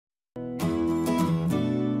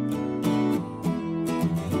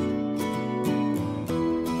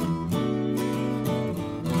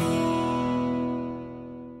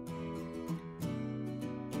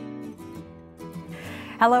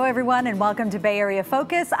Hello, everyone, and welcome to Bay Area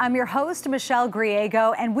Focus. I'm your host, Michelle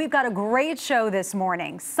Griego, and we've got a great show this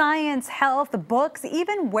morning. Science, health, books,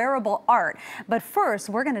 even wearable art. But first,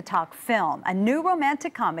 we're going to talk film. A new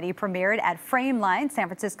romantic comedy premiered at Frameline, San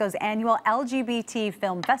Francisco's annual LGBT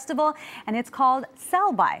film festival, and it's called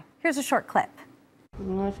Sell By. Here's a short clip.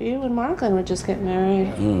 Well, if you and Marklin would just get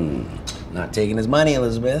married. Not taking his money,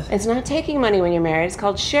 Elizabeth. It's not taking money when you're married. It's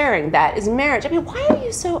called sharing. That is marriage. I mean, why are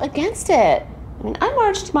you so against it? I mean, I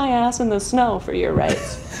marched my ass in the snow for your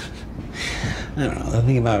rights. I don't know. The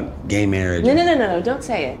thing about gay marriage. No. Don't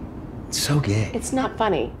say it. It's so gay. It's not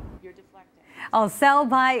funny. You're deflecting. Oh, Sell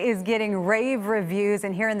By is getting rave reviews,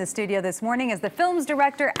 and here in the studio this morning is the film's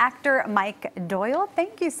director, actor Mike Doyle.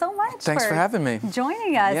 Thank you so much. Thanks for having me.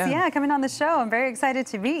 Joining us. Yeah, coming on the show. I'm very excited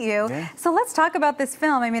to meet you. Yeah. So let's talk about this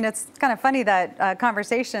film. I mean, it's kind of funny that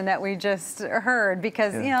conversation that we just heard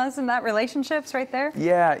because, you know, isn't that relationships right there?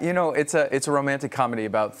 Yeah, you know, it's a romantic comedy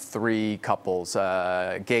about three couples,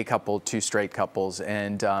 gay couple, two straight couples,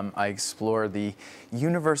 and I explore the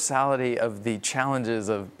universality of the challenges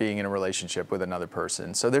of being in a relationship with another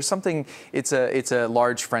person. So there's something. It's a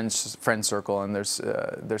large friend circle, and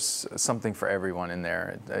there's something for everyone in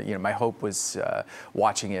there. You know, my hope was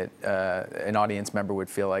watching it, an audience member would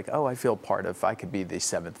feel like, oh, I feel part of. I could be the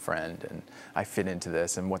seventh friend, and I fit into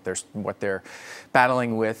this. And what they're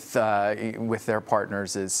battling with their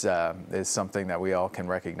partners is something that we all can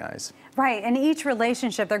recognize. Right, and each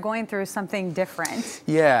relationship, they're going through something different.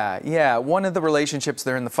 Yeah. One of the relationships,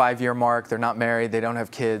 they're in the 5-year mark, they're not married, they don't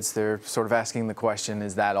have kids, they're sort of asking the question,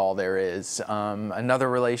 is that all there is? Another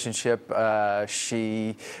relationship,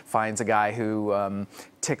 she finds a guy who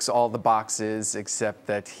ticks all the boxes except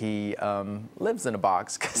that he lives in a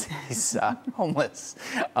box because he's homeless.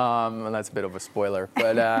 And that's a bit of a spoiler.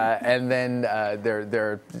 But and then there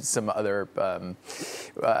are some other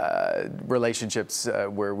relationships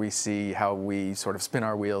where we see how we sort of spin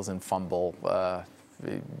our wheels and fumble,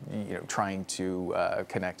 you know, trying to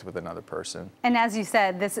connect with another person. And as you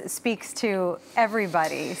said, this speaks to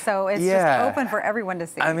everybody, so it's just open for everyone to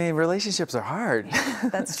see. I mean, relationships are hard.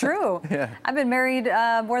 That's true. Yeah. I've been married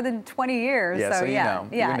more than 20 years, yeah, so yeah.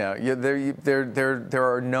 You know.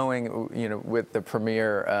 There are knowing, you know, with the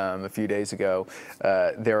premiere a few days ago,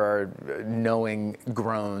 there are knowing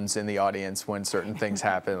groans in the audience when certain things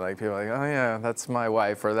happen. Like people are like, oh yeah, that's my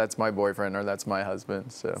wife, or that's my boyfriend, or that's my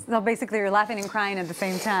husband. So basically you're laughing and crying at the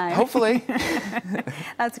same time. Hopefully.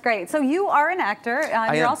 That's great. So you are an actor.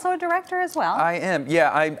 You're also a director as well. I am.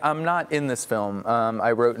 Yeah, I'm not in this film.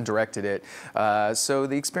 I wrote and directed it. So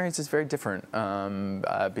the experience is very different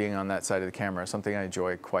being on that side of the camera, something I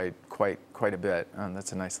enjoy quite a bit.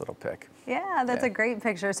 That's a nice little pick. Yeah, that's a great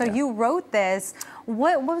picture. So you wrote this.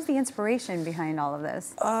 What was the inspiration behind all of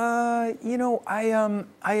this? You know, I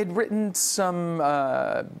had written some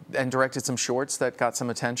and directed some shorts that got some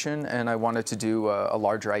attention, and I wanted to do a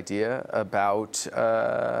larger idea about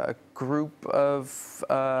a group of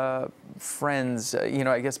friends. You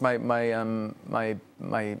know, I guess my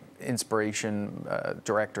inspiration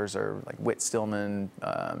directors are like Whit Stillman,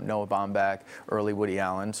 Noah Baumbach, early Woody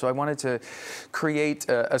Allen. So I wanted to create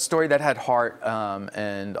a story that had heart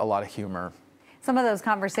and a lot of humor. Some of those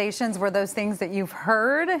conversations were those things that you've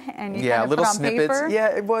heard and you kind of little put on snippets. paper?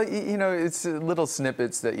 Yeah, well, you know, it's little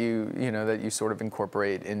snippets that you sort of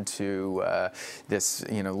incorporate into this,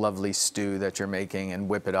 you know, lovely stew that you're making and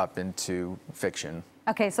whip it up into fiction.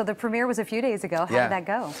 Okay, so the premiere was a few days ago. How did that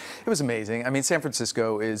go? It was amazing. I mean, San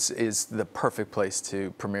Francisco is the perfect place to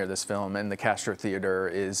premiere this film, and the Castro Theater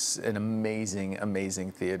is an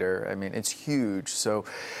amazing theater. I mean, it's huge, so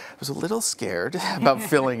I was a little scared about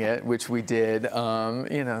filling it, which we did.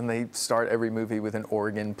 You know, and they start every movie with an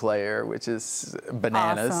organ player, which is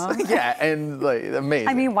bananas. Awesome. Yeah, and like amazing.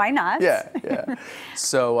 I mean, why not? Yeah.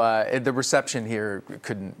 So the reception here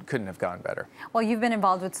couldn't have gone better. Well, you've been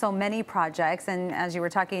involved with so many projects, and as you were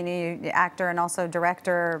talking, you're actor and also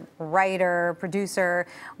director, writer, producer.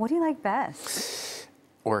 What do you like best?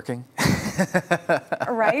 Working.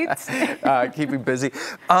 Right? Keeping busy.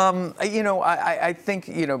 You know, I think,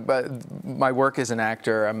 you know, but my work as an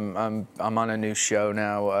actor, I'm on a new show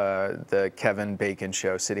now, the Kevin Bacon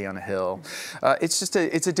show, City on a Hill. It's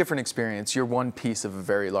a different experience. You're one piece of a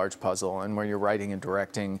very large puzzle, and when you're writing and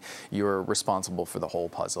directing, you're responsible for the whole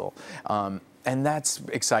puzzle. And that's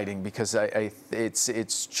exciting because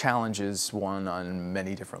it's challenges one on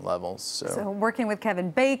many different levels. So working with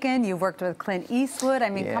Kevin Bacon, you've worked with Clint Eastwood. I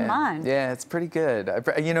mean, come on. Yeah, it's pretty good.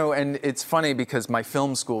 You know, and it's funny because my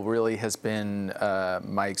film school really has been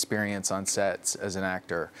my experience on sets as an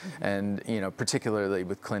actor, and you know, particularly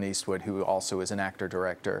with Clint Eastwood, who also is an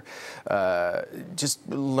actor-director. Just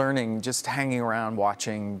learning, just hanging around,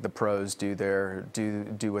 watching the pros do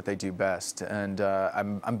what they do best, and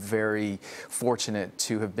I'm very fortunate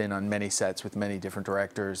to have been on many sets with many different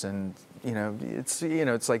directors, and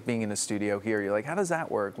it's like being in a studio here. You're like, how does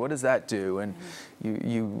that work? What does that do? And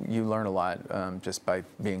you learn a lot just by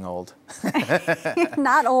being old.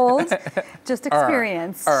 Not old, just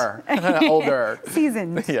experience. Older.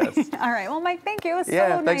 Seasoned. Yes. All right. Well, Mike, thank you. It was so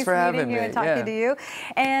thanks nice for having meeting you me. and talking to you.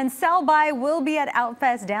 And Sell By will be at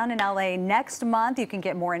Outfest down in LA next month. You can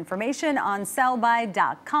get more information on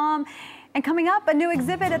sellby.com. And coming up, a new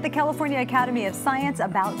exhibit at the California Academy of Science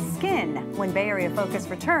about skin when Bay Area Focus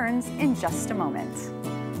returns in just a moment.